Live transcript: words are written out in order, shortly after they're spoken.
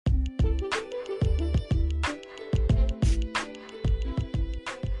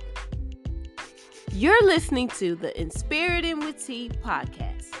You're listening to the In Spirit and with Tea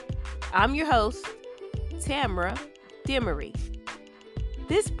podcast. I'm your host, Tamara Demery.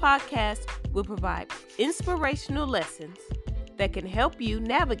 This podcast will provide inspirational lessons that can help you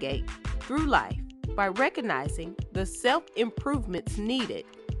navigate through life by recognizing the self-improvements needed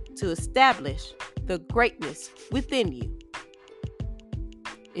to establish the greatness within you.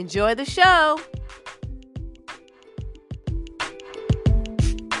 Enjoy the show.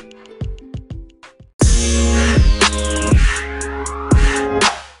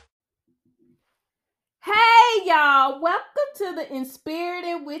 Hey y'all, welcome to the In Spirit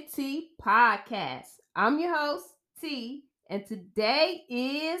and with Tea podcast. I'm your host, T, and today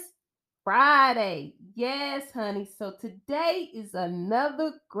is Friday. Yes, honey. So today is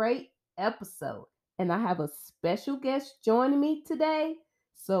another great episode, and I have a special guest joining me today.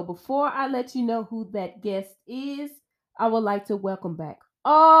 So before I let you know who that guest is, I would like to welcome back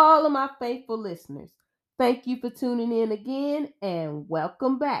all of my faithful listeners. Thank you for tuning in again, and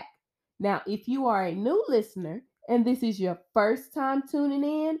welcome back. Now, if you are a new listener and this is your first time tuning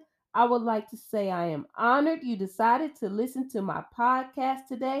in, I would like to say I am honored you decided to listen to my podcast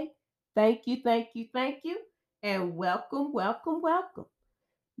today. Thank you, thank you, thank you, and welcome, welcome, welcome.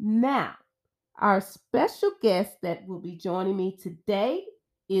 Now, our special guest that will be joining me today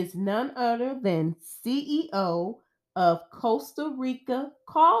is none other than CEO of Costa Rica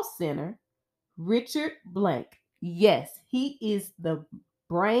Call Center, Richard Blank. Yes, he is the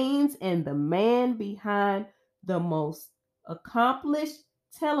brains and the man behind the most accomplished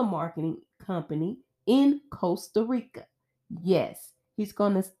telemarketing company in Costa Rica. Yes, he's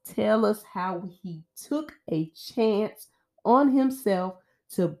going to tell us how he took a chance on himself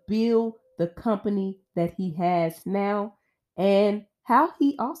to build the company that he has now and how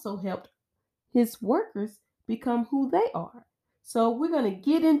he also helped his workers become who they are. So we're going to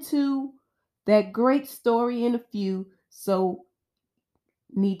get into that great story in a few. So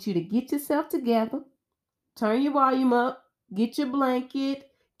need you to get yourself together, turn your volume up, get your blanket,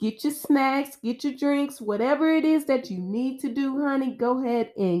 get your snacks, get your drinks, whatever it is that you need to do, honey, go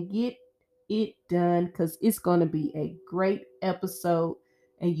ahead and get it done because it's going to be a great episode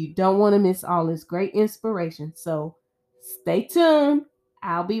and you don't want to miss all this great inspiration. So stay tuned.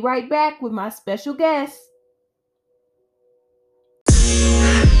 I'll be right back with my special guest.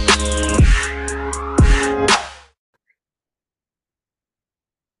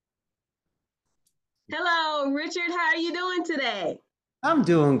 Hello, Richard. How are you doing today? I'm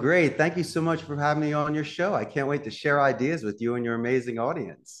doing great. Thank you so much for having me on your show. I can't wait to share ideas with you and your amazing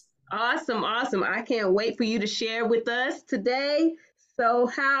audience. Awesome, awesome. I can't wait for you to share with us today. So,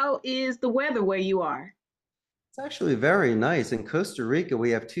 how is the weather where you are? It's actually very nice. In Costa Rica,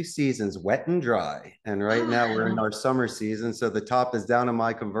 we have two seasons, wet and dry. And right now we're in our summer season. So the top is down in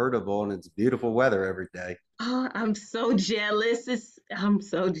my convertible and it's beautiful weather every day. Oh, I'm so jealous. I'm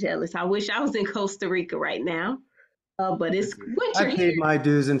so jealous. I wish I was in Costa Rica right now. But it's I winter paid here. my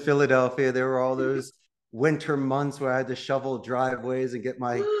dues in Philadelphia. There were all those winter months where I had to shovel driveways and get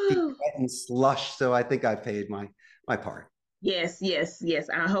my feet wet and slush. So I think I paid my part. Yes, yes, yes.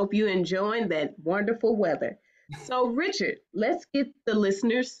 I hope you enjoying that wonderful weather. So, Richard, let's get the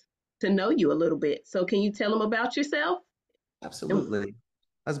listeners to know you a little bit. So, can you tell them about yourself? Absolutely.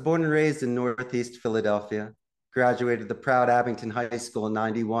 I was born and raised in Northeast Philadelphia, graduated the proud Abington High School in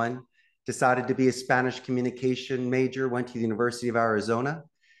 91, decided to be a Spanish communication major, went to the University of Arizona.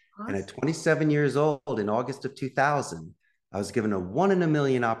 Awesome. And at 27 years old, in August of 2000, I was given a 1 in a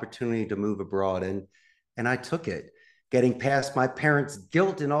million opportunity to move abroad. And I took it. Getting past my parents'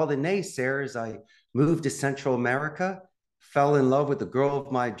 guilt and all the naysayers, I moved to Central America, fell in love with the girl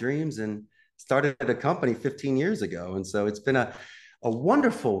of my dreams, and started a company 15 years ago. And so it's been a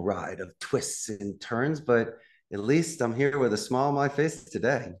wonderful ride of twists and turns, but at least I'm here with a smile on my face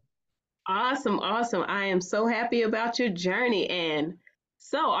today. Awesome, awesome. I am so happy about your journey. And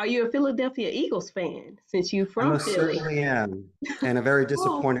so, are you a Philadelphia Eagles fan since you're from Philly? I most certainly am, and a very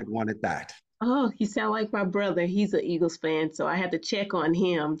disappointed one at that. Oh, you sound like my brother. He's an Eagles fan, so I had to check on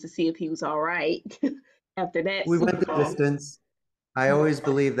him to see if he was all right after that. We went the distance. I always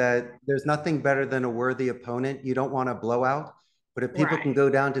believe that there's nothing better than a worthy opponent. You don't want a blowout, but if people can go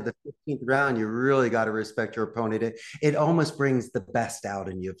down to the 15th round, you really got to respect your opponent. It almost brings the best out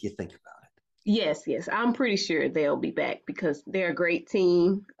in you if you think about it. Yes, yes. I'm pretty sure they'll be back because they're a great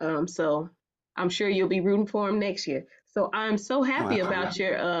team. So I'm sure you'll be rooting for them next year. So I'm so happy about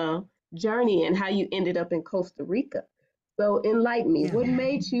your journey and how you ended up in Costa Rica. So enlighten me. What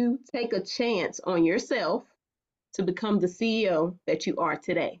made you take a chance on yourself to become the CEO that you are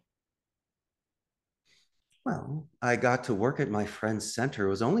today? Well, I got to work at my friend's center. It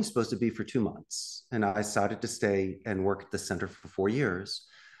was only supposed to be for 2 months, and I decided to stay and work at the center for 4 years.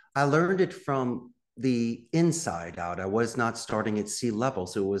 I learned it from the inside out. I was not starting at sea level,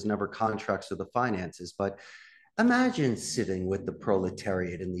 so it was never contracts or the finances. But imagine sitting with the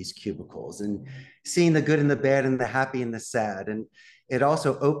proletariat in these cubicles and seeing the good and the bad and the happy and the sad. And it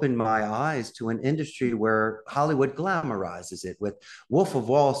also opened my eyes to an industry where Hollywood glamorizes it with Wolf of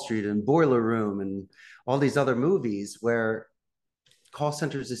Wall Street and Boiler Room and all these other movies where call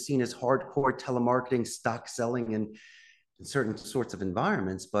centers is seen as hardcore telemarketing, stock selling in certain sorts of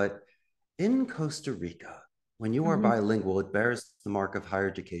environments. But in Costa Rica, when you are bilingual, it bears the mark of higher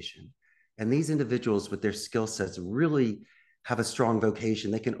education. And these individuals with their skill sets really have a strong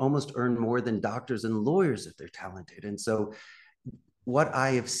vocation. They can almost earn more than doctors and lawyers if they're talented. And so what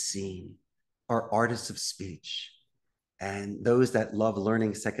I have seen are artists of speech and those that love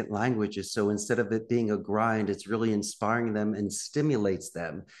learning second languages. So instead of it being a grind, it's really inspiring them and stimulates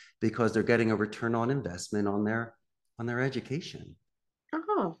them because they're getting a return on investment on their education.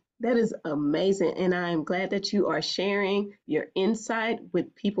 Oh, that is amazing. And I am glad that you are sharing your insight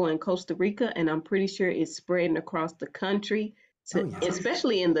with people in Costa Rica. And I'm pretty sure it's spreading across the country Oh to, yeah.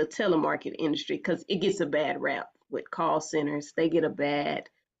 especially in the telemarket industry, because it gets a bad rap with call centers. They get a bad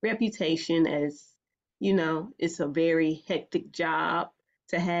reputation as, it's a very hectic job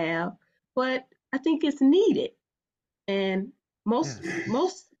to have, but I think it's needed. And most Yes.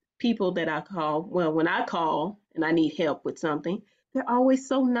 most people that I call, well, when I call and I need help with something, they're always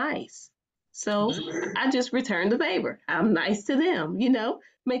so nice. So I just return the favor. I'm nice to them,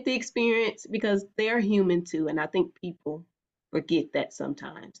 make the experience because they're human too. And I think people forget that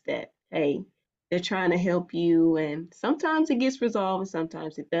sometimes that, hey, they're trying to help you. And sometimes it gets resolved and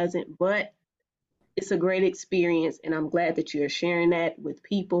sometimes it doesn't. But it's a great experience. And I'm glad that you're sharing that with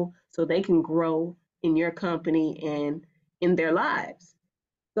people so they can grow in your company and in their lives.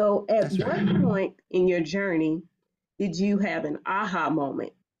 So, at That's right. what point in your journey did you have an aha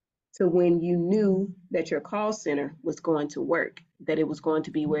moment to when you knew that your call center was going to work, that it was going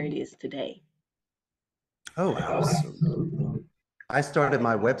to be where it is today? Oh, absolutely. I started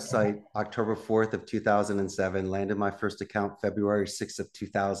my website October 4th of 2007, landed my first account February 6th of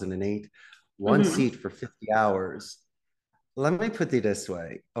 2008, one Hmm. seat for 50 hours. Let me put it this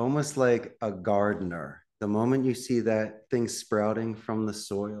way, almost like a gardener. The moment you see that thing sprouting from the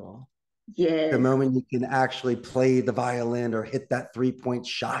soil, the Yes. moment you can actually play the violin or hit that 3-point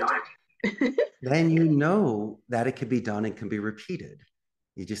shot, then you know that it can be done and can be repeated.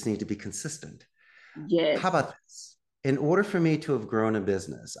 You just need to be consistent. How Yes. about this? In order for me to have grown a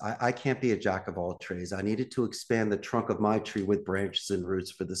business, I can't be a jack of all trades. I needed to expand the trunk of my tree with branches and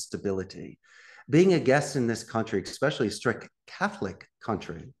roots for the stability. Being a guest in this country, especially a strict Catholic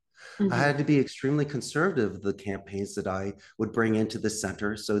country, I Hmm. had to be extremely conservative of the campaigns that I would bring into the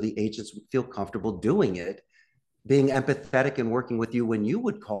center so the agents would feel comfortable doing it, being empathetic and working with you when you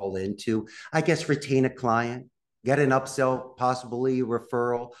would call in to, I guess, retain a client, get an upsell, possibly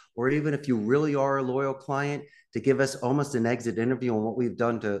referral, or even if you really are a loyal client, to give us almost an exit interview on what we've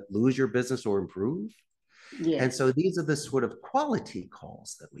done to lose your business or improve. And Yes. so these are the sort of quality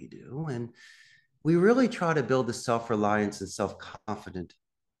calls that we do. And we really try to build the self-reliance and self-confidence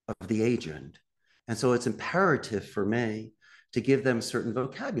of the agent. And so it's imperative for me to give them certain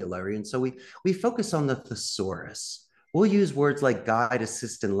vocabulary. And so we focus on the thesaurus. We'll use words like guide,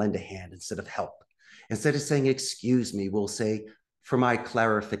 assist, and lend a hand instead of help. Instead of saying excuse me, we'll say for my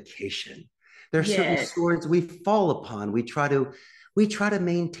clarification. There are certain Yes. words we fall upon. We try to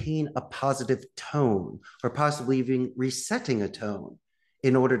maintain a positive tone or possibly even resetting a tone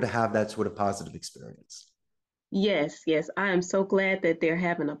in order to have that sort of positive experience. Yes, yes. I am so glad that they're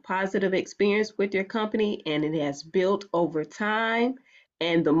having a positive experience with your company and it has built over time.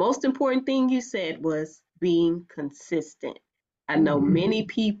 And the most important thing you said was being consistent. I know many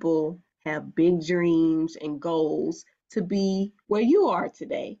people have big dreams and goals to be where you are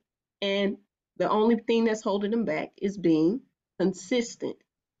today. And the only thing that's holding them back is being consistent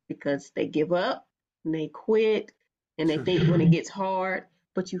because they give up and they quit and they Sure. think when it gets hard,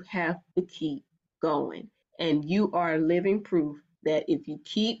 but you have to keep going. And you are living proof that if you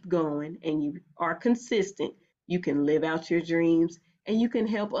keep going and you are consistent, you can live out your dreams and you can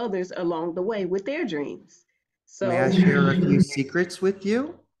help others along the way with their dreams. May So, I share a few secrets with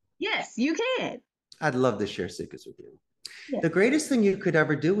you? yes, you can. I'd love to share secrets with you. Yes. The greatest thing you could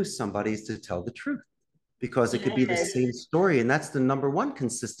ever do with somebody is to tell the truth because it could be the Yes. same story. And that's the number one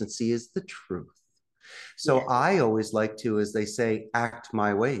consistency is the truth. So Yes. I always like to, as they say, act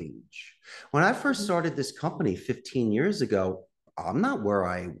my wage. When I first started this company 15 years ago, I'm not where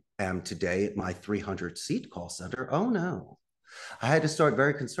I am today at my 300-seat call center. Oh, no. I had to start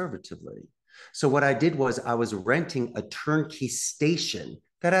very conservatively. So what I did was I was renting a turnkey station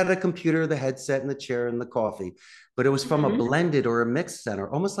that had a computer, the headset, and the chair and the coffee, but it was from a blended or a mixed center,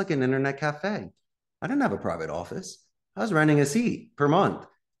 almost like an internet cafe. I didn't have a private office. I was renting a seat per month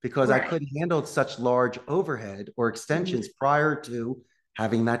because I couldn't handle such large overhead or extensions prior to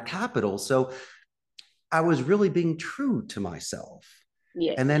having that capital. So I was really being true to myself.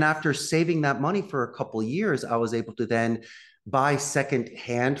 Yes. And then after saving that money for a couple of years, I was able to then buy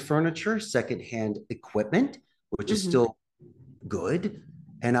secondhand furniture, secondhand equipment, which is still good.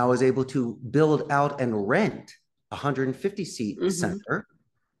 And I was able to build out and rent a 150-seat center.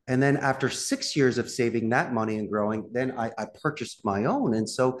 And then after 6 years of saving that money and growing, then I purchased my own. And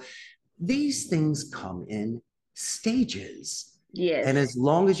so these things come in stages. Yes. And as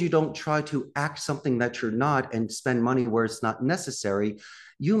long as you don't try to act something that you're not and spend money where it's not necessary,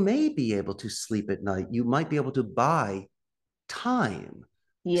 you may be able to sleep at night. You might be able to buy time.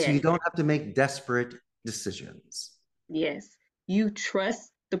 Yes. So you don't have to make desperate decisions. Yes. You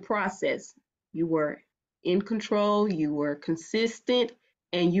trust the process. You were in control, you were consistent,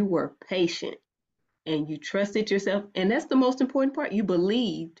 and you were patient. And you trusted yourself. And that's the most important part. You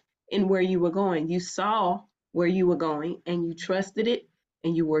believed in where you were going. You saw where you were going and you trusted it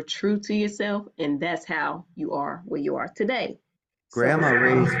and you were true to yourself. And that's how you are where you are today. Grandma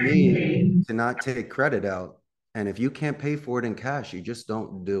raised me to not take credit out. And if you can't pay for it in cash, you just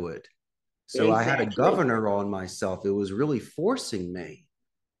don't do it. So I had a governor on myself. It was really forcing me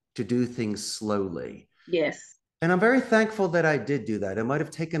to do things slowly. Yes. And I'm very thankful that I did do that. It might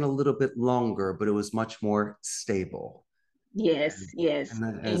have taken a little bit longer, but it was much more stable. Yes, yes.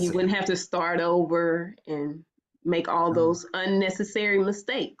 And you wouldn't have to start over and make all those unnecessary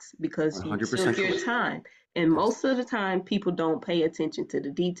mistakes because you took your time. And most of the time, people don't pay attention to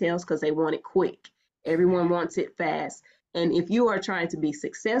the details because they want it quick. Everyone wants it fast. And if you are trying to be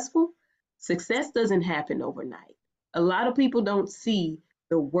successful, success doesn't happen overnight. A lot of people don't see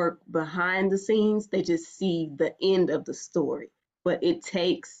the work behind the scenes. They just see the end of the story. But it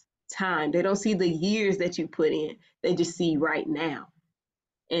takes time. They don't see the years that you put in. They just see right now.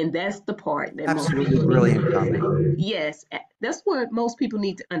 And that's the part that absolutely brilliant. Yes, that's what most people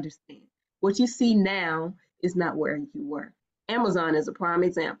need to understand. What you see now is not where you were. Amazon is a prime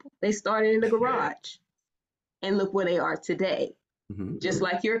example. They started in the garage and look where they are today. Just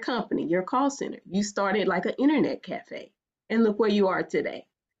like your company, your call center, you started like an internet cafe and look where you are today.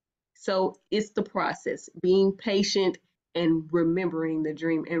 So it's the process, being patient and remembering the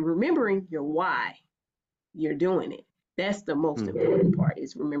dream and remembering your why you're doing it. That's the most important part,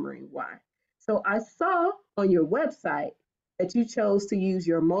 is remembering why. So I saw on your website that you chose to use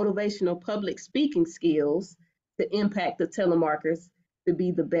your motivational public speaking skills to impact the telemarketers to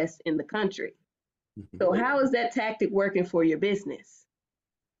be the best in the country. So how is that tactic working for your business?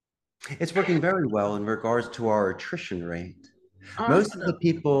 It's working very well in regards to our attrition rate. Awesome. Most of the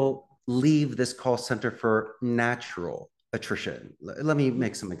people leave this call center for natural attrition. Let me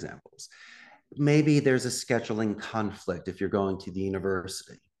make some examples. Maybe there's a scheduling conflict if you're going to the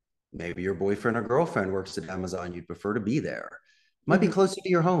university. Maybe your boyfriend or girlfriend works at Amazon. You'd prefer to be there. Might be closer to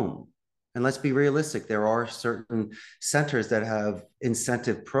your home. And let's be realistic. There are certain centers that have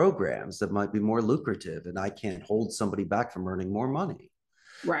incentive programs that might be more lucrative, and I can't hold somebody back from earning more money.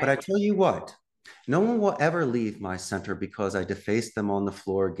 Right. But I tell you what, no one will ever leave my center because I defaced them on the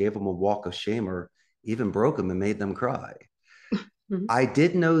floor, gave them a walk of shame, or even broke them and made them cry. I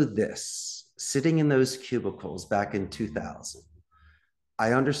did know this. Sitting in those cubicles back in 2000,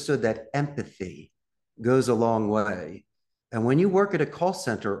 I understood that empathy goes a long way. And when you work at a call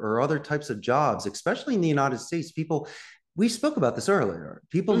center or other types of jobs, especially in the United States, we spoke about this earlier,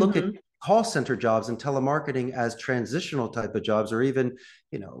 people look at call center jobs and telemarketing as transitional type of jobs, or even,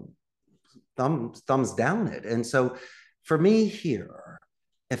 thumbs down it. And so for me here,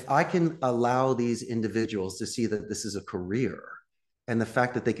 if I can allow these individuals to see that this is a career, and the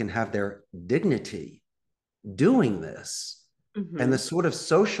fact that they can have their dignity doing this, and the sort of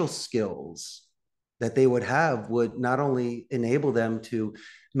social skills that they would have would not only enable them to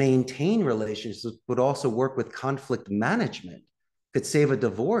maintain relationships, but also work with conflict management. Could save a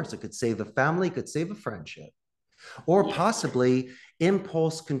divorce, it could save a family, it could save a friendship, or possibly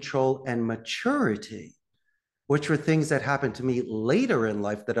impulse control and maturity, which were things that happened to me later in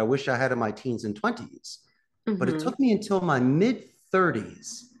life that I wish I had in my teens and 20s. But it took me until my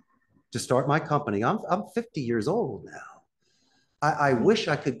mid-30s to start my company. I'm 50 years old now. I wish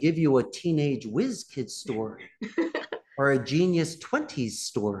I could give you a teenage whiz kid story or a genius 20s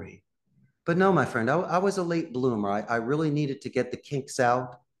story. But no, my friend, I was a late bloomer. I really needed to get the kinks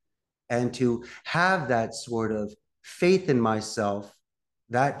out and to have that sort of faith in myself,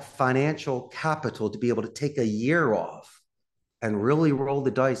 that financial capital to be able to take a year off and really roll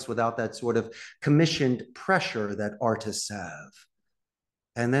the dice without that sort of commissioned pressure that artists have.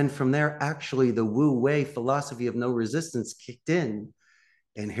 And then from there, actually, the Wu Wei philosophy of no resistance kicked in.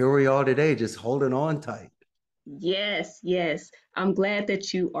 And here we are today, just holding on tight. Yes, yes. I'm glad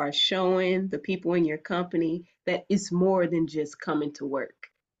that you are showing the people in your company that it's more than just coming to work.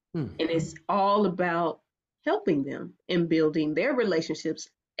 Hmm. And it's all about helping them and building their relationships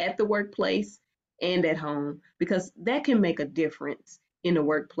at the workplace and at home, because that can make a difference in the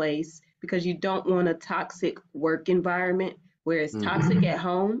workplace, because you don't want a toxic work environment where it's toxic at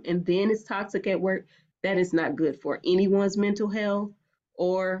home and then it's toxic at work. That is not good for anyone's mental health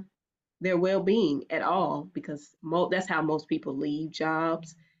or their well-being at all, because that's how most people leave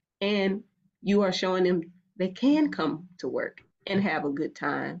jobs. And you are showing them they can come to work and have a good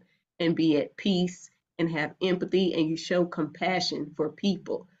time and be at peace and have empathy, and you show compassion for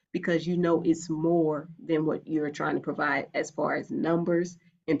people because you know it's more than what you're trying to provide as far as numbers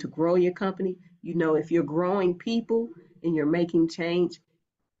and to grow your company. You know, if you're growing people and you're making change,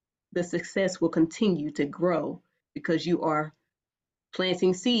 the success will continue to grow because you are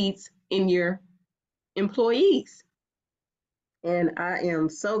planting seeds in your employees. And I am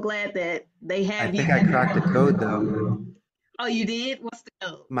so glad that they I have you. think I cracked the code though. Oh, you did? What's the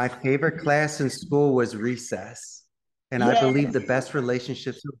code? My favorite class in school was recess. And I believe Yes, the best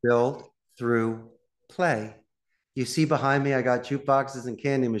relationships are built through play. You see behind me, I got jukeboxes and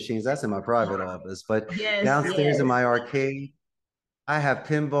candy machines. That's in my private office. But yes, downstairs in yes. my arcade, I have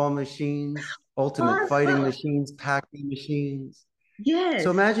pinball machines, ultimate fighting Awesome. machines, Pac-Man machines. So Yes,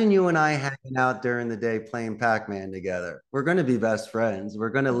 imagine you and I hanging out during the day playing Pac-Man together. We're going to be best friends. We're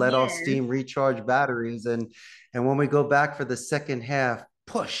going to let off yes, steam, recharge batteries, and when we go back for the second half,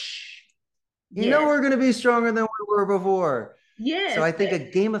 push. You know yes, we're going to be stronger than we were before. So yes, I think a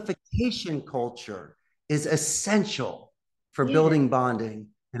gamification culture is essential for yes, building bonding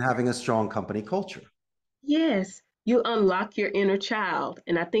and having a strong company culture. yes. You unlock your inner child.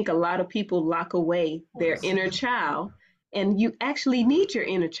 And I think a lot of people lock away their inner child. And you actually need your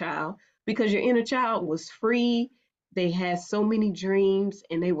inner child because your inner child was free. They had so many dreams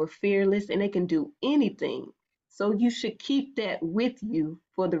and they were fearless and they can do anything. So you should keep that with you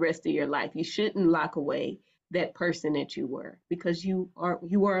for the rest of your life. You shouldn't lock away that person that you were, because you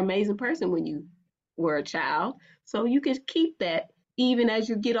were an amazing person when you were a child. So you can keep that even as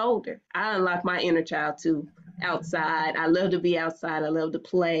you get older. I unlock my inner child too outside. I love to be outside. I love to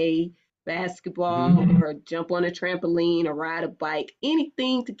play basketball or jump on a trampoline or ride a bike,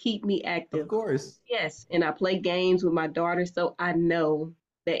 anything to keep me Of active. course. Yes, and I play games with my daughter, so I know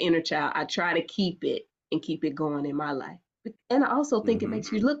that inner child. I try to keep it and keep it going in my life. And I also think it Mhm.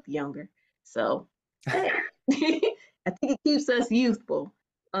 makes you look younger. So, hey, I think it keeps us youthful,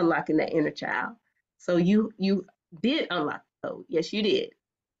 unlocking that inner child. So you did unlock the code. Yes, you did.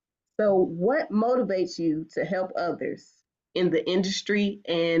 So, what motivates you to help others in the industry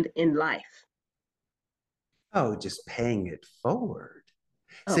and in life? Oh, just paying it forward.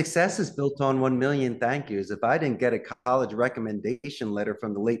 Oh, Success is built on 1 million thank yous. If I didn't get a college recommendation letter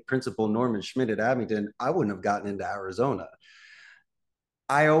from the late principal Norman Schmidt at Abington, I wouldn't have gotten into Arizona.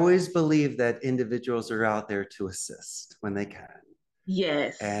 I always believe that individuals are out there to assist when they can.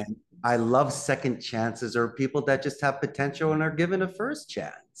 yes. And I love second chances or people that just have potential and are given a first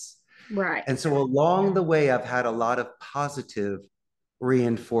chance. Right. And so along the way, I've had a lot of positive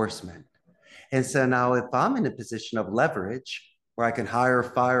reinforcement. And so now, if I'm in a position of leverage where I can hire,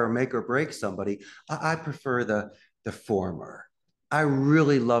 fire, or make or break somebody, I prefer the former. I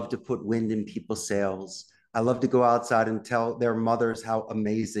really love to put wind in people's sails. I love to go outside and tell their mothers how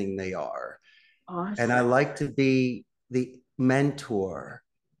amazing they are. And I Awesome. like to be the mentor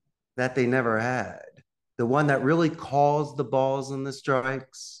that they never had, the one that really calls the balls and the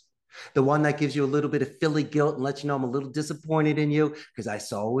strikes, the one that gives you a little bit of Philly guilt and lets you know I'm a little disappointed in you because I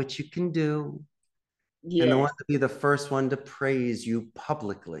saw what you can do, and the one Yes. to be the first one to praise you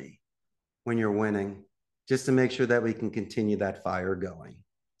publicly when you're winning, just to make sure that we can continue that fire going.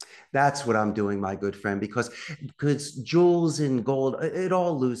 That's what I'm doing, my good friend, because jewels and gold, it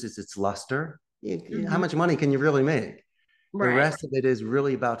all loses its luster. How Hmm. much money can you really make? The Right. rest of it is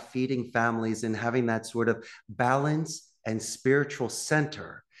really about feeding families and having that sort of balance and spiritual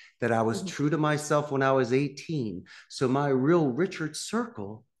center that I was Mhm. true to myself when I was 18. So my real Richard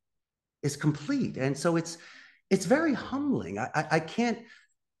circle is complete. And so it's very humbling. I can't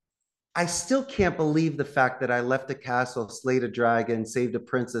I still can't believe the fact that I left a castle, slayed a dragon, saved a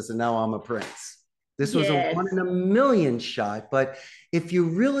princess, and now I'm a prince. This was a Yes. 1 in a million shot. But if you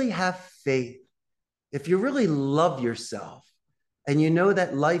really have faith, if you really love yourself, and you know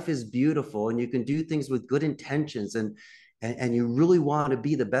that life is beautiful and you can do things with good intentions, and you really want to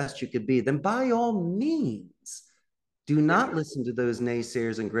be the best you could be, then by all means, do not listen to those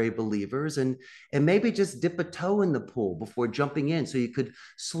naysayers and great believers, and maybe just dip a toe in the pool before jumping in so you could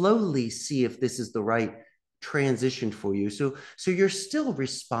slowly see if this is the right transition for you. So you're still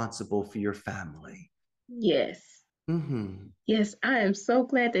responsible for your family. Yes. Mm-hmm. Yes, I am so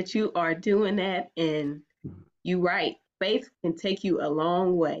glad that you are doing that. And you're right. Faith can take you a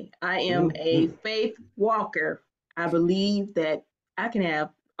long way. I am a Mm-hmm. faith walker. I believe that I can have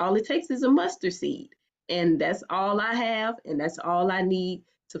all it takes is a mustard seed. And that's all I have. And that's all I need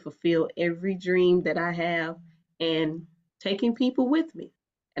to fulfill every dream that I have and taking people with me.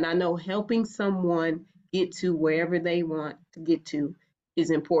 And I know helping someone get to wherever they want to get to is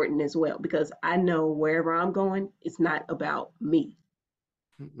important as well because I know wherever I'm going, it's not about me,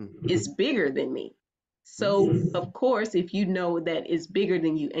 Mm-hmm. it's bigger than me. So, of course, if you know that it's bigger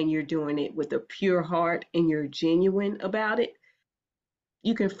than you and you're doing it with a pure heart and you're genuine about it,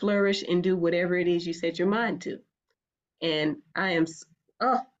 you can flourish and do whatever it is you set your mind to. And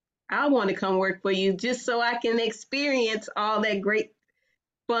oh, I want to come work for you just so I can experience all that great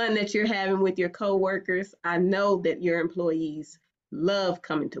fun that you're having with your coworkers. I know that your employees love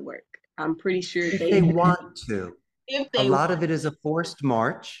coming to work. I'm pretty sure If they they have, want to. if A they lot of want. it is a forced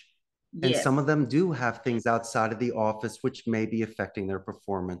march, and Yes. some of them do have things outside of the office which may be affecting their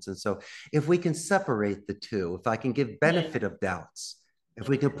performance. And so if we can separate the two, if I can give Yeah. benefit of doubts, if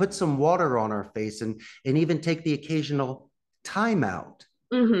we can put some water on our face, and even take the occasional timeout,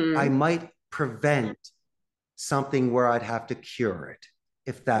 I Mm-hmm. might prevent something where I'd have to cure it,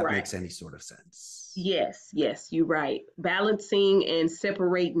 if that Right. makes any sort of sense. Yes, yes, you're right. Balancing and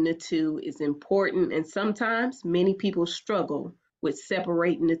separating the two is important. And sometimes many people struggle with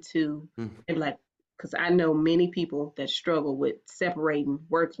separating the two. Mm. And like, because I know many people that struggle with separating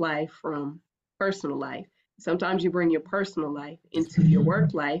work life from personal life. Sometimes you bring your personal life into your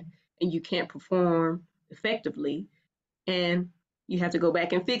work life and you can't perform effectively. And you have to go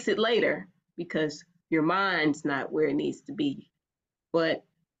back and fix it later because your mind's not where it needs to be. But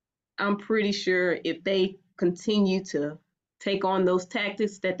I'm pretty sure if they continue to take on those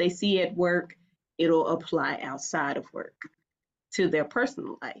tactics that they see at work, it'll apply outside of work to their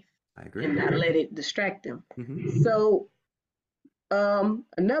personal life I agree. and not let it distract them. Mm-hmm. So,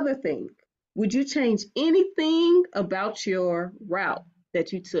 another thing, would you change anything about your route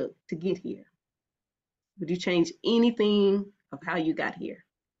that you took to get here? Would you change anything of how you got here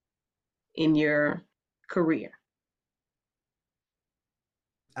in your career?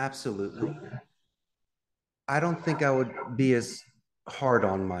 Absolutely. I don't think I would be as hard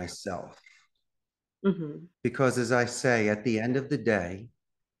on myself Mm-hmm. because, as I say, at the end of the day,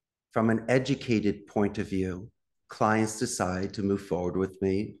 from an educated point of view, clients decide to move forward with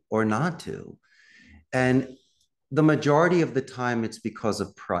me or not to. And the majority of the time, it's because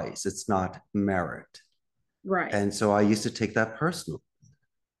of price, it's not merit. Right. And so I used to take that personally.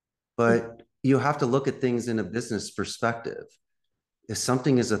 But you have to look at things in a business perspective. If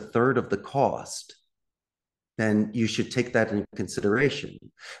something is a third of the cost, then you should take that into consideration.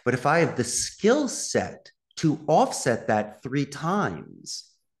 But if I have the skill set to offset that 3 times,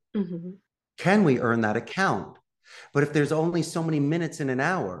 Mm-hmm. can we earn that account? But if there's only so many minutes in an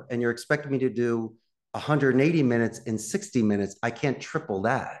hour and you're expecting me to do 180 minutes in 60 minutes, I can't triple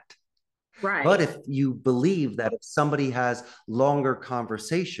that. Right. But if you believe that if somebody has longer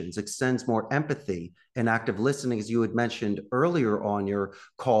conversations, extends more empathy and active listening, as you had mentioned earlier on your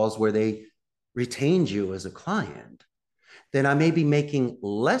calls where they retained you as a client, then I may be making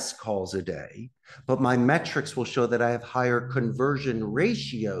less calls a day, but my metrics will show that I have higher conversion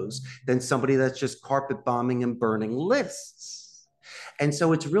ratios than somebody that's just carpet bombing and burning lists. And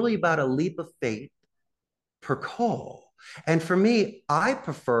so it's really about a leap of faith per call. And for me, I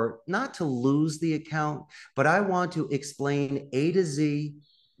prefer not to lose the account, but I want to explain A to Z,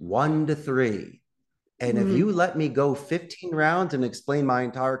 1 to 3. And if you let me go 15 rounds and explain my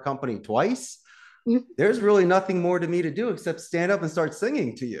entire company twice, there's really nothing more to me to do except stand up and start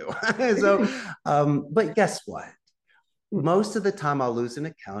singing to you. So, but guess what? Most of the time I'll lose an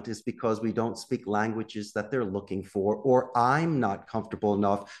account is because we don't speak languages that they're looking for, or I'm not comfortable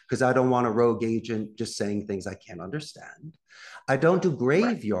enough because I don't want a rogue agent just saying things I can't understand. I don't do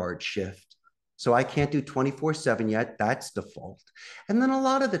graveyard shift, so I can't do 24/7 yet. That's default. And then a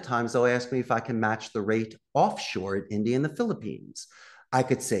lot of the times they'll ask me if I can match the rate offshore at India and the Philippines. I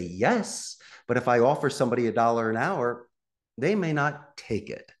could say yes, but if I offer somebody $1 an hour, they may not take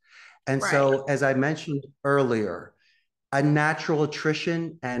it. And Right. so, as I mentioned earlier, a natural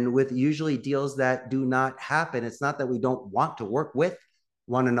attrition, and with usually deals that do not happen, it's not that we don't want to work with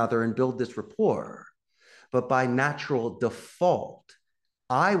one another and build this rapport, but by natural default,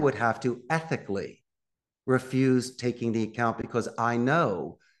 I would have to ethically refuse taking the account because I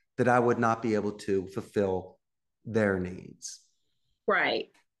know that I would not be able to fulfill their needs. Right.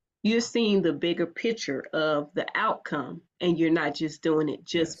 You're seeing the bigger picture of the outcome, and you're not just doing it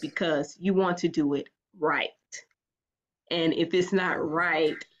just Yes. because you want to do it right. And if it's not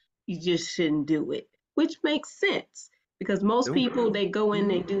right, you just shouldn't do it, which makes sense because most people, they go in,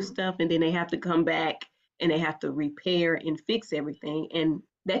 they do stuff, and then they have to come back and they have to repair and fix everything. And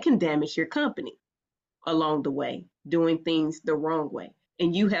that can damage your company along the way, doing things the wrong way.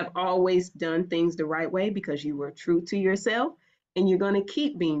 And you have always done things the right way because you were true to yourself. And you're going to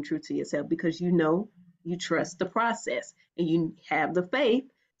keep being true to yourself because you know you trust the process and you have the faith.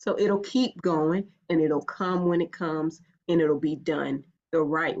 So it'll keep going and it'll come when it comes and it'll be done the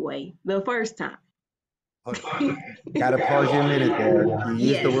right way the first time. Gotta pause you a minute there. You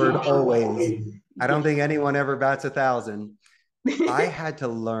used the word always. I don't Yes. think anyone ever bats 1,000. I had to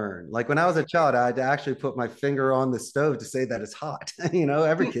learn. Like when I was a child, I had to actually put my finger on the stove to say that it's hot. You know,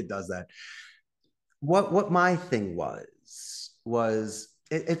 every kid does that. What my thing was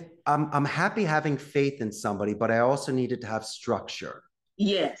I'm happy having faith in somebody, but I also needed to have structure.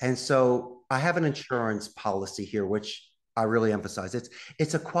 Yes. And so I have an insurance policy here, which I really emphasize.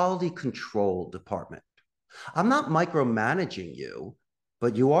 It's a quality control department. I'm not micromanaging you,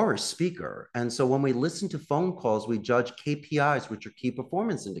 but you are a speaker. And so when we listen to phone calls, we judge KPIs, which are key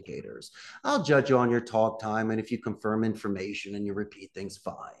performance indicators. I'll judge you on your talk time. And if you confirm information and you repeat things,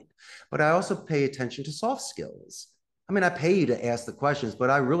 fine. But I also pay attention to soft skills. I mean, I pay you to ask the questions, but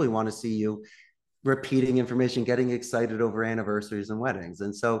I really want to see you repeating information, getting excited over anniversaries and weddings.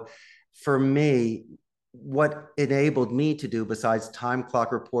 And so for me, what enabled me to do, besides time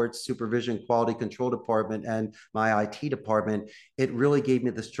clock reports, supervision, quality control department, and my IT department, it really gave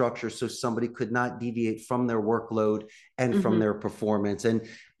me the structure so somebody could not deviate from their workload and from their performance. And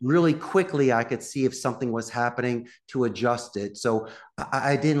really quickly, I could see if something was happening to adjust it. So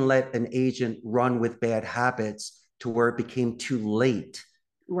I didn't let an agent run with bad habits to where it became too late.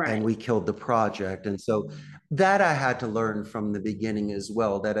 Right. And we killed the project. And so that I had to learn from the beginning as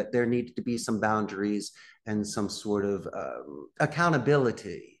well, that there needed to be some boundaries and some sort of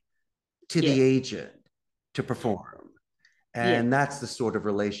accountability to the agent to perform. And that's the sort of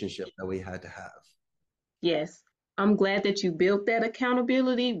relationship that we had to have. Yes. I'm glad that you built that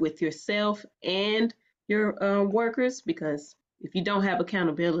accountability with yourself and your workers, because if you don't have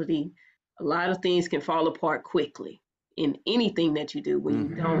accountability, a lot of things can fall apart quickly in anything that you do when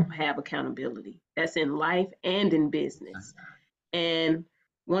you don't have accountability. That's in life and in business. And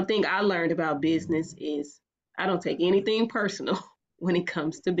one thing I learned about business is I don't take anything personal when it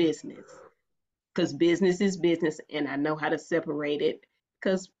comes to business, because business is business and I know how to separate it.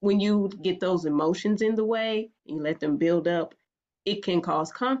 Because when you get those emotions in the way and you let them build up, it can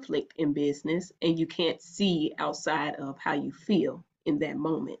cause conflict in business and you can't see outside of how you feel in that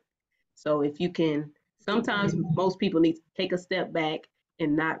moment. So if you can, sometimes most people need to take a step back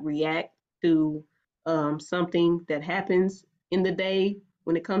and not react to something that happens in the day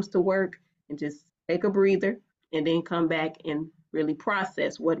when it comes to work, and just take a breather and then come back and really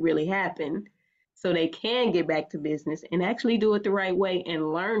process what really happened so they can get back to business and actually do it the right way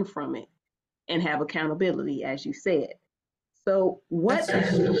and learn from it and have accountability, as you said. So what?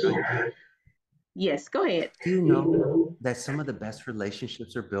 Yes, go ahead. Do you know that some of the best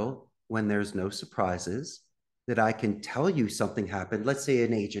relationships are built when there's no surprises? That I can tell you something happened. Let's say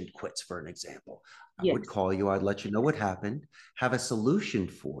an agent quits, for an example. I would call you, I'd let you know what happened, have a solution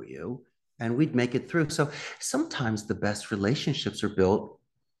for you, and we'd make it through. So sometimes the best relationships are built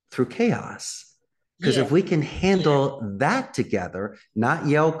through chaos. Because if we can handle that together, not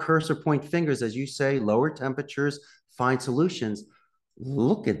yell, curse, or point fingers, as you say, lower temperatures, find solutions,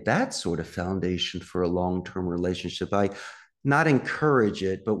 look at that sort of foundation for a long-term relationship. I not encourage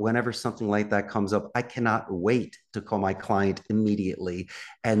it, but whenever something like that comes up, I cannot wait to call my client immediately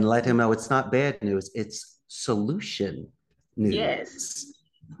and let him know it's not bad news, it's solution news. Yes.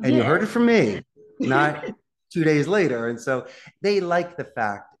 And you heard it from me, not 2 days later. And so they like the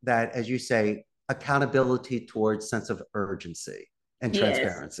fact that, as you say, accountability towards sense of urgency and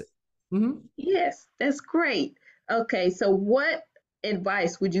transparency. Yes, that's great. Okay, so what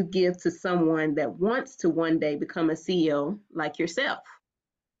advice would you give to someone that wants to one day become a CEO like yourself?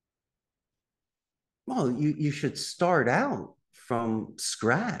 Well, you should start out from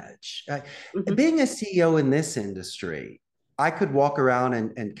scratch. Mhm. Being a CEO in this industry, I could walk around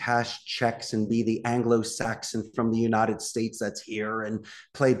and cash checks and be the Anglo-Saxon from the United States that's here and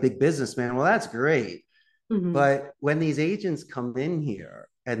play big businessman. Well, that's great. Mhm. But when these agents come in here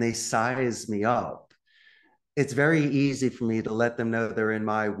and they size me up, it's very easy for me to let them know they're in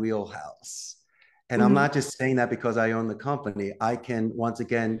my wheelhouse. And I'm Mhm. not just saying that because I own the company. I can once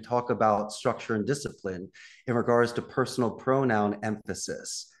again talk about structure and discipline in regards to personal pronoun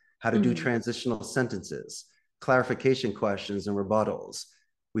emphasis, how to do Mhm. transitional sentences, clarification questions and rebuttals.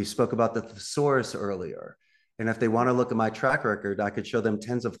 We spoke about the thesaurus earlier. And if they want to look at my track record, I could show them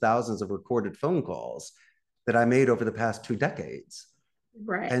tens of thousands of recorded phone calls that I made over the past 2 decades.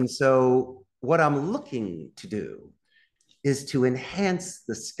 Right. And so what I'm looking to do is to enhance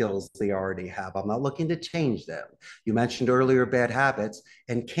the skills they already have. I'm not looking to change them. You mentioned earlier bad habits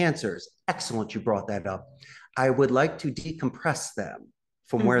and cancers. Excellent, you brought that up. I would like to decompress them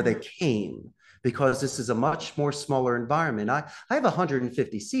from where they came because this is a much more smaller environment. I have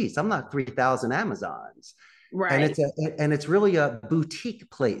 150 seats. I'm not 3,000 Amazons. Right. And it's really a boutique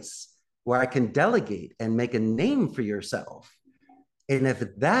place where I can delegate and make a name for yourself. And if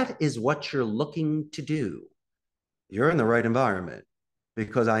that is what you're looking to do, you're in the right environment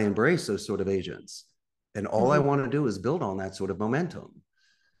because I embrace those sort of agents. And all I want to do is build on that sort of momentum.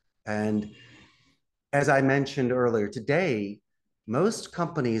 And as I mentioned earlier today, most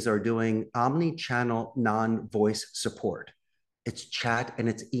companies are doing omni-channel non-voice support. It's chat and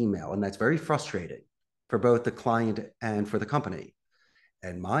it's email, and that's very frustrating for both the client and for the company.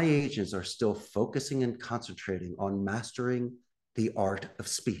 And my agents are still focusing and concentrating on mastering the art of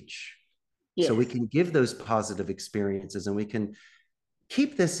speech. So we Yes. can give those positive experiences and we can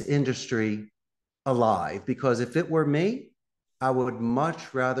keep this industry alive. Because if it were me, I would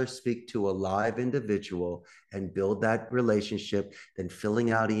much rather speak to a live individual and build that relationship than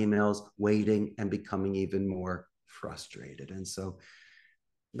filling out emails, waiting, and becoming even more frustrated. And so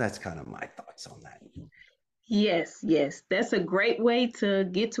that's kind of my thoughts on that. Yes, yes. That's a great way to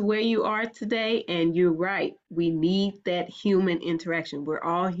get to where you are today. And you're right. We need that human interaction. We're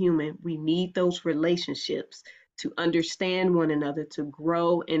all human. We need those relationships to understand one another, to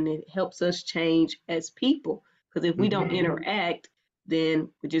grow, and it helps us change as people. Because if we don't interact, then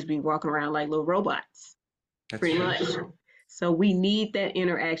we'll just be walking around like little robots, That's pretty true. much. So we need that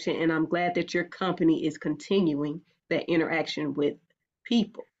interaction. And I'm glad that your company is continuing that interaction with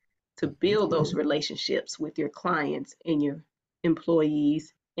people to build those relationships with your clients and your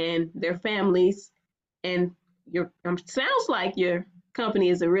employees and their families. And your sounds like your company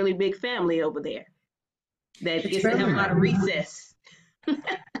is a really big family over there that It's gets to have a lot of very, recess.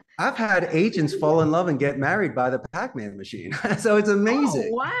 I've had agents fall in love and get married by the Pac-Man machine. So it's Oh,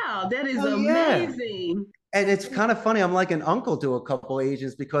 amazing. wow. That is Oh, yeah. amazing. And it's kind of funny. I'm like an uncle to a couple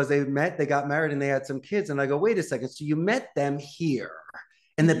agents because they met, they got married, and they had some kids. And I go, wait a second. So you met them here,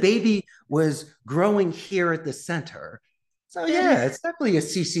 and the baby was growing here at the center. So That yeah, is, it's definitely a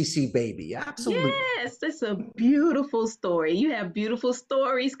CCC baby. Absolutely. yes, that's a beautiful story. You have beautiful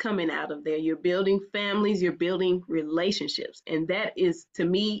stories coming out of there. You're building families, you're building relationships. And that is, to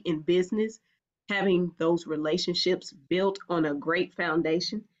me, in business, having those relationships built on a great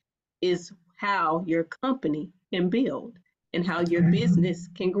foundation is how your company can build and how your business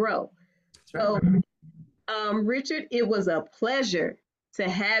can grow. That's right. So, Richard, it was a pleasure to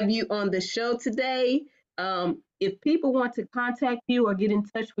have you on the show today. If people want to contact you or get in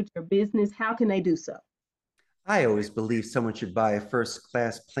touch with your business, how can they do so? I always believe someone should buy a first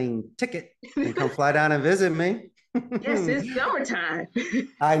class plane ticket and come fly down and visit me. Yes, it's summertime.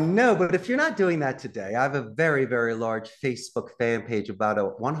 I know, but if you're not doing that today, I have a very, very large Facebook fan page,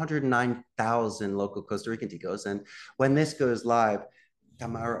 about 109,000 local Costa Rican Ticos. And when this goes live,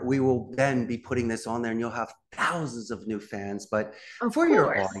 we will then be putting this on there and you'll have thousands of new fans. But Of for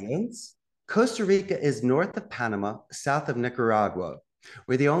your course. audience, Costa Rica is north of Panama, south of Nicaragua.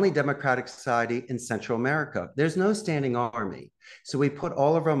 We're the only democratic society in Central America. There's no standing army. So we put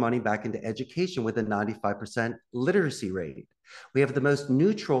all of our money back into education with a 95% literacy rate. We have the most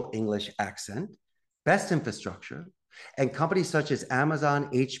neutral English accent, best infrastructure, and companies such as Amazon,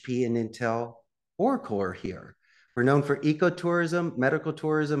 HP, and Intel, Oracle are here. We're known for ecotourism, medical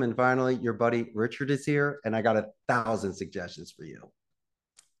tourism, and finally, your buddy Richard is here, and I got 1,000 suggestions for you.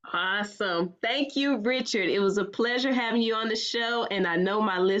 Awesome. Thank you, Richard. It was a pleasure having you on the show, and I know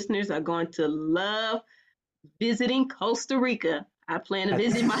my listeners are going to love visiting Costa Rica. I plan to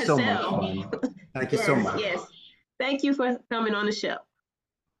visit That's so much myself. fun. Thank you so Yes, much. yes. Thank you for coming on the show.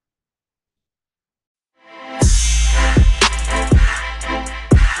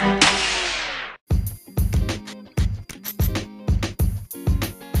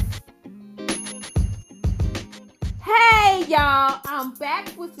 y'all. I'm back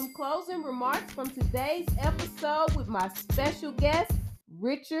with some closing remarks from today's episode with my special guest,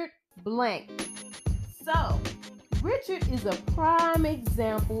 Richard Blank. So, Richard is a prime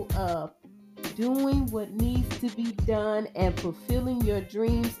example of doing what needs to be done and fulfilling your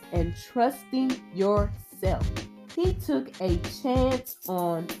dreams and trusting yourself. He took a chance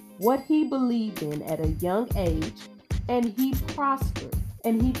on what he believed in at a young age, and he prospered,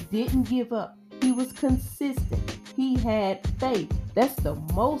 and he didn't give up. He was consistent. He had faith. That's the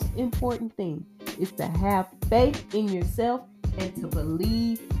most important thing, is to have faith in yourself and to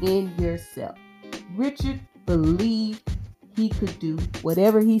believe in yourself. Richard believed he could do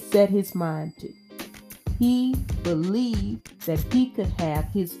whatever he set his mind to. He believed that he could have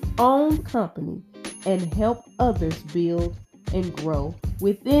his own company and help others build and grow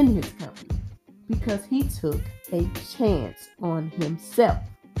within his company because he took a chance on himself.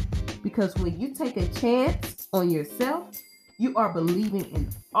 Because when you take a chance on yourself, you are believing in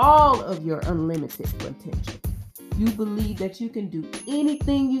all of your unlimited potential. You believe that you can do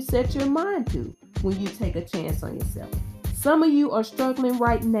anything you set your mind to when you take a chance on yourself. Some of you are struggling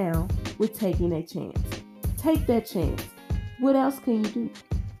right now with taking a chance. Take that chance. What else can you do?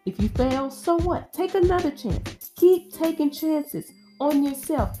 If you fail, so what? Take another chance. Keep taking chances on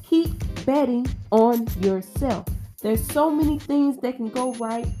yourself. Keep betting on yourself. There's so many things that can go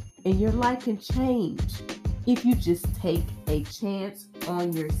right and your life can change if you just take a chance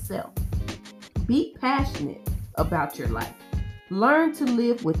on yourself. Be passionate about your life. Learn to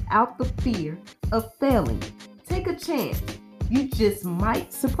live without the fear of failing. Take a chance. You just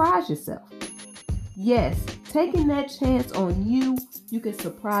might surprise yourself. Yes, taking that chance on you, you can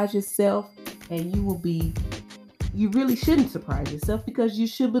surprise yourself, and you really shouldn't surprise yourself because you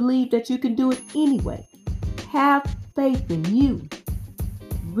should believe that you can do it anyway. Have faith in you.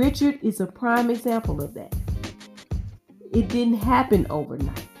 Richard is a prime example of that. It didn't happen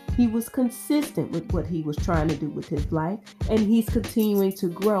overnight. He was consistent with what he was trying to do with his life, and he's continuing to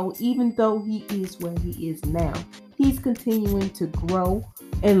grow even though he is where he is now. He's continuing to grow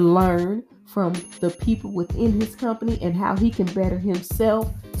and learn from the people within his company and how he can better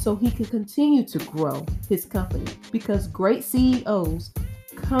himself so he can continue to grow his company, because great CEOs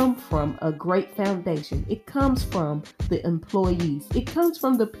come from a great foundation. It comes from the employees. It comes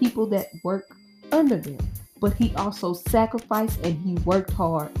from the people that work under them. But he also sacrificed and he worked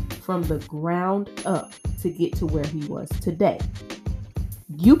hard from the ground up to get to where he was today.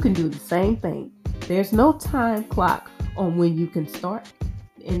 You can do the same thing. There's no time clock on when you can start.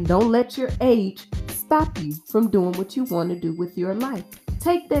 And don't let your age stop you from doing what you want to do with your life.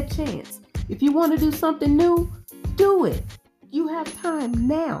 Take that chance. If you want to do something new, do it. You have time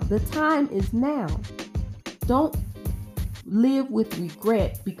now. The time is now. Don't live with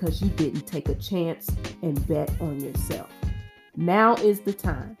regret because you didn't take a chance and bet on yourself. Now is the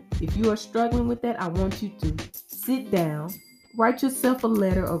time. If you are struggling with that, I want you to sit down, write yourself a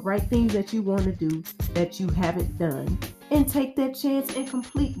letter or write things that you want to do that you haven't done, and take that chance and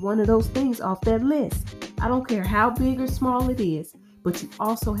complete one of those things off that list. I don't care how big or small it is, but you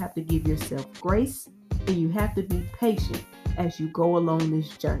also have to give yourself grace and you have to be patient as you go along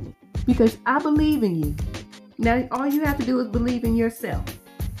this journey, because I believe in you. Now, all you have to do is believe in yourself.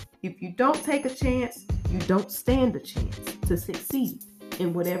 If you don't take a chance, you don't stand a chance to succeed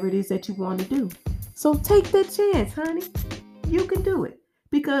in whatever it is that you want to do. So take that chance, honey. You can do it,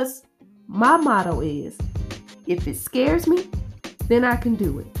 because my motto is, if it scares me, then I can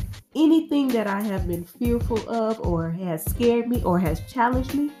do it. Anything that I have been fearful of or has scared me or has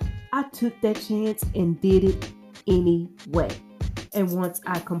challenged me, I took that chance and did it anyway. And once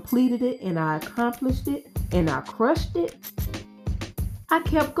I completed it and I accomplished it and I crushed it, I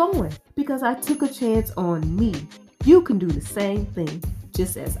kept going because I took a chance on me. You can do the same thing,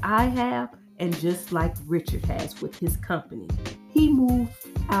 just as I have and just like Richard has with his company. He moved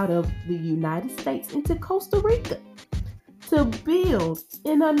out of the United States into Costa Rica to build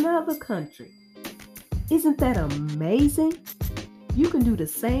in another country. Isn't that amazing? You can do the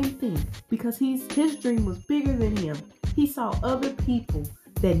same thing because his dream was bigger than him. He saw other people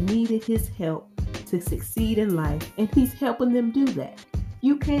that needed his help to succeed in life, and he's helping them do that.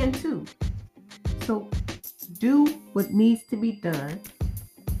 You can too. So do what needs to be done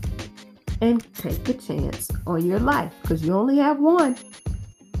and take a chance on your life, because you only have one.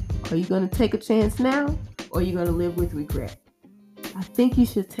 Are you going to take a chance now, or are you going to live with regret? I think you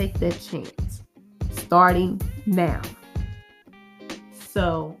should take that chance starting now.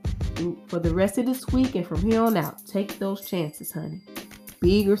 So for the rest of this week and from here on out, take those chances, honey.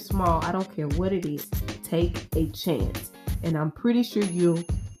 Big or small, I don't care what it is. Take a chance. And I'm pretty sure you'll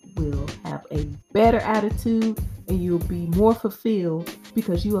will have a better attitude and you'll be more fulfilled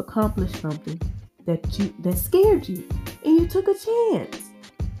because you accomplished something that scared you and you took a chance.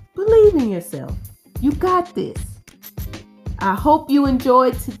 Believe in yourself. You got this. I hope you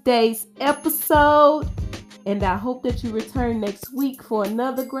enjoyed today's episode, and I hope that you return next week for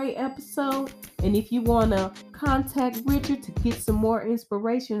another great episode. And if you want to contact Richard to get some more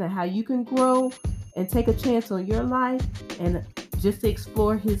inspiration on how you can grow and take a chance on your life and just to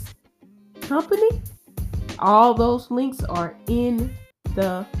explore his company, all those links are in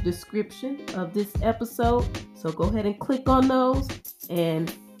the description of this episode. So go ahead and click on those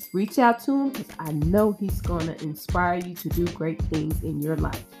and reach out to him, because I know he's going to inspire you to do great things in your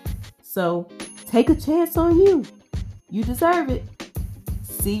life. So take a chance on you. You deserve it.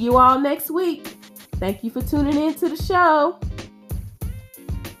 See you all next week. Thank you for tuning in to the show.